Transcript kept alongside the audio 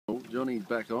Johnny's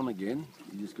back on again.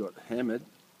 He just got hammered.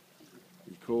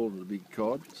 He called it a big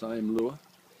cod, same lure.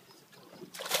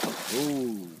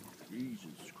 Oh,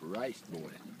 Jesus Christ, boy.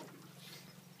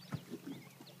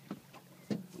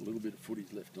 A little bit of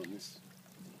footage left on this.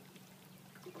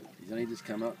 He's only just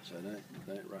come up, so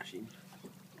don't rush him.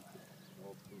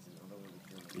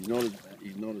 He's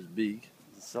not as big.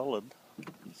 He's solid.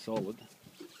 He's solid.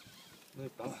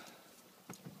 Move, Bella.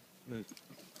 Move.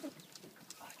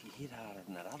 Fuck, he hit harder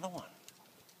than that other one.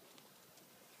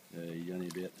 He's only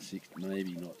about 60,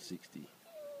 maybe not 60.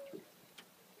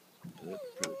 Yep,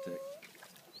 pretty attack.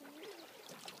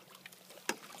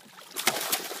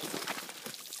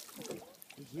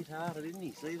 He hit harder, didn't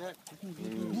he? See that?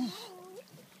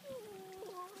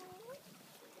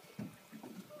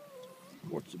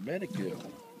 What's the matter, girl?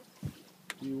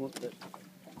 Do you want that?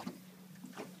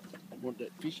 Want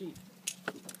that fishy?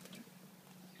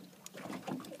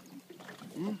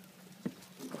 Hmm?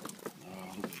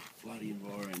 Oh, look, bloody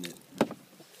environment.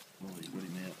 Oh, he got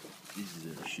him out. This is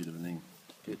a shit of a thing.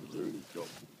 Get the lure in his job.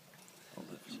 Oh,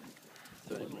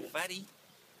 that's Little fatty.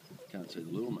 Can't see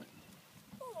the lure, mate.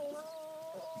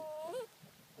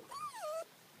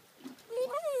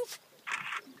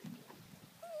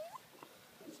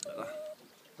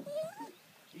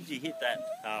 Did you hit that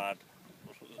hard?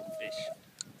 Little fish.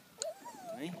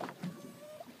 Me?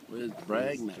 Where's the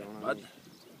brag, mate, bud?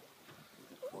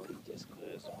 There's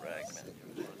the brag, man.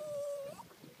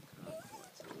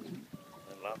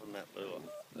 They're loving that lure.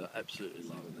 They're absolutely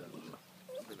loving that lure.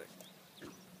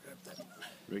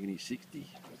 Reckon he's 60?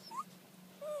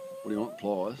 What do you want,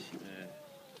 pliers?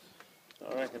 Yeah.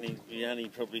 I reckon he'd be only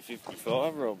probably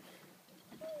 55, Rob.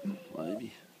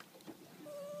 Maybe.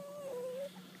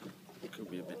 It could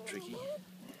be a bit tricky.